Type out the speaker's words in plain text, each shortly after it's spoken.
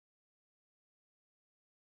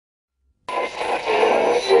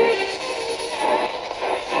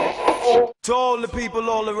To all the people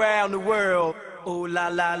all around the world. Ooh la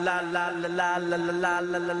la la la la la la la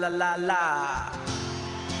la la la la la.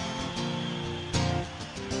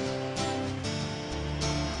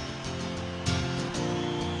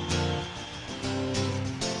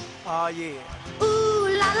 Oh yeah. Ooh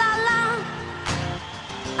la la la,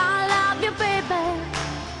 I love you, baby.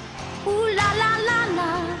 Ooh la la la la,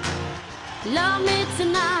 love me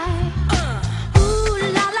tonight. Ooh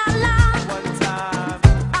la la la, One time,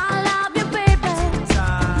 I love you, baby.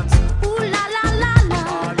 times. Ooh la la la la,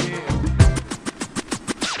 Oh yeah.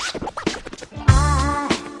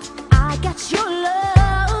 I got your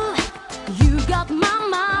love, you got my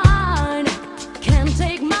mind. Can't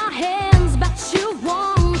take my hands, but you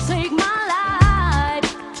won't take my life.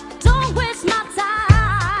 Don't waste my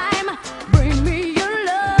time. Bring me your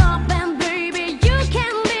love, and baby, you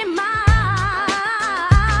can be mine.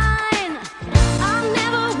 I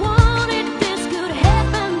never wanted this could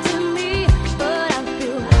happen to me, but I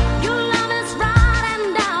feel your love is right,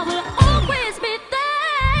 and I will always be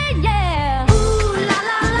there. Yeah. Ooh la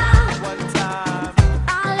la la, One time, I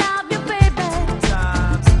love you, baby.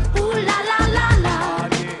 times. Ooh la la la la, Oh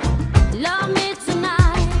yeah. love me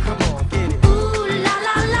tonight. Come on, get it. Ooh la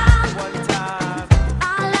la la, One time, I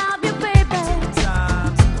love you, baby.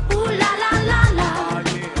 times. Ooh la la la la, Oh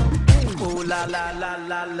yeah. Ooh la la la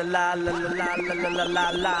la la la la la la la la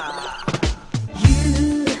la.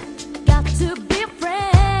 you got to be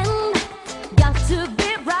friend, got to be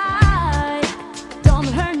right. Don't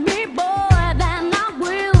hurt me, boy, then I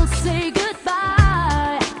will say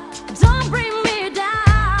goodbye. Don't bring me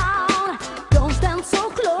down, don't stand so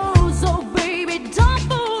close, oh baby, don't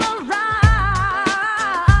fool around.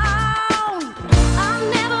 I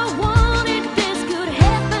never wanted this could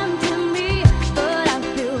happen to me, but I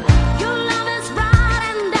feel your love is right,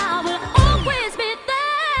 and I will always be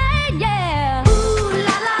there. Yeah. Ooh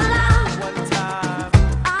la la la, One time,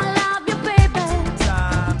 I love you, baby.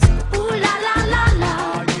 times. Ooh la la la la,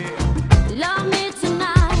 Oh yeah. love me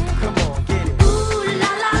tonight. Come on, get it. Ooh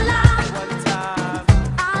la la la, One time,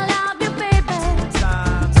 I love you, baby.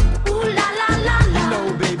 times. Ooh la la la You la. know,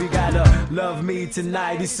 baby, gotta love me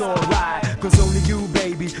tonight, it's alright. Cause only you,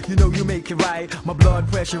 baby, you know you make it right. My blood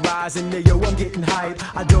pressure rising, yo, I'm getting hype.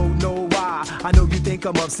 I don't know why, I know you think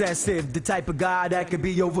I'm obsessive. The type of guy that could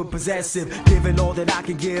be over possessive. Giving all that I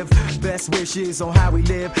can give, best wishes on how we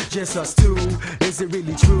live, just us two. Is it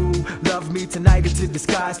really true? Love me tonight until the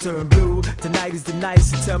skies turn blue. Tonight is the night,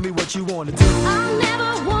 so tell me what you wanna do. I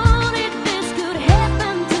never wanted this could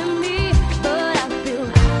happen to me, but I feel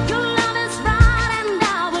your love is right, and I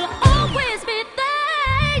will always be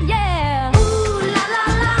there. Yeah. Ooh la la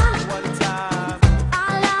la, One time, I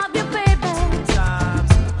love you, baby. times.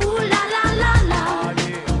 Ooh la la la la, Oh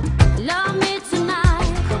yeah. love me tonight.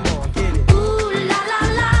 Come on, get it. Ooh la la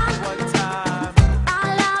la, One time, I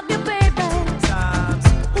love you, baby. times.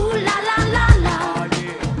 Ooh la la la la, Oh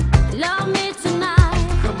yeah. love me tonight.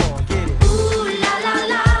 Come on, get it. Ooh la la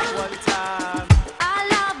la, One time, I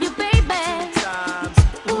love you, baby. times.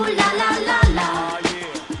 Ooh la la la la, Oh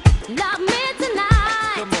yeah. love me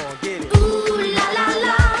tonight. Come on, get it. Ooh la la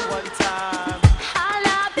la, One time, I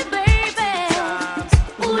love you, baby. times.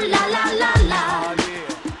 Ooh la la la la. Oh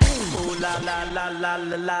yeah. Ooh la la la la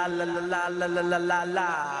la la la la la la la la la.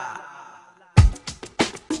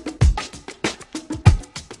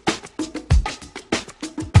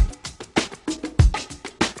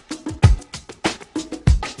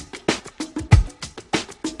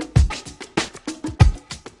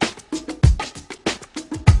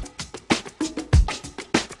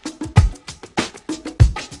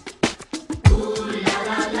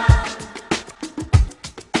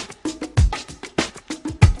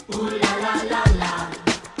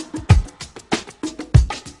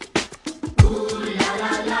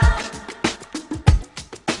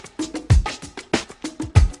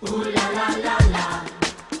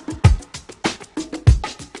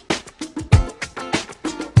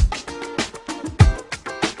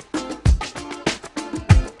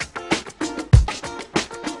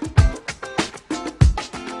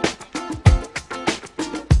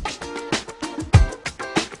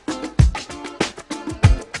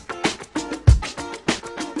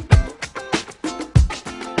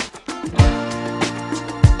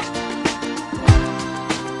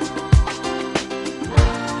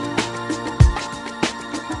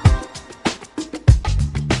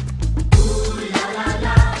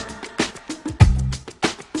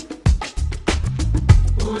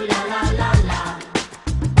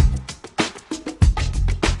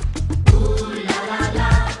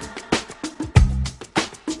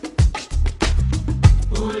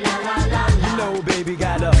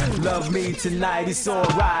 love me tonight, it's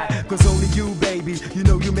alright. Cause only you, baby, you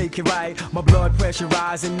know you make it right. My blood pressure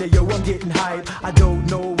rising, yeah, yo, I'm getting hype. I don't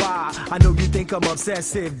know why, I know you think I'm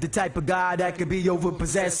obsessive, the type of guy that could be over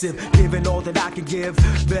possessive, giving all that I can give,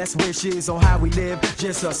 best wishes on how we live,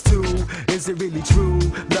 just us two. Is it really true?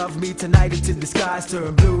 Love me tonight until the skies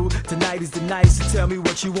turn blue. Tonight is the night, so tell me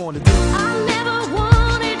what you wanna do. I never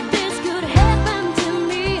wanted this could happen to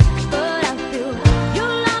me, but I feel your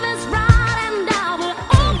love is right and I will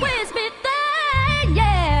always be there,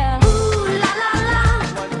 yeah. Ooh la la la,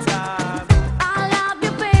 One time, I love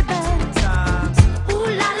you baby. times, Ooh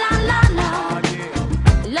la la la la, oh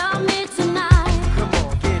yeah, love me tonight. come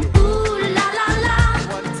on, get it. Ooh la la la,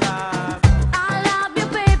 One time, I love you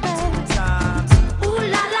baby. times, Ooh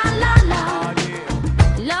la la la la, oh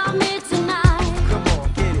yeah, love me tonight. come on,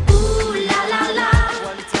 get it. Ooh la la la,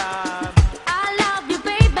 One time, I love you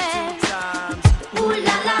baby. times, Ooh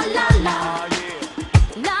la la la la, oh yeah,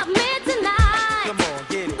 love me tonight. come on,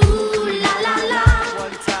 get it. Ooh la la la,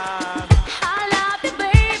 One time, I love you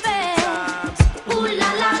baby. times, Ooh la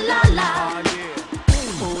la la la, oh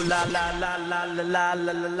yeah. Ooh la la la la la la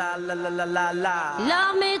la la la la la la la.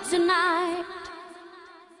 love me tonight.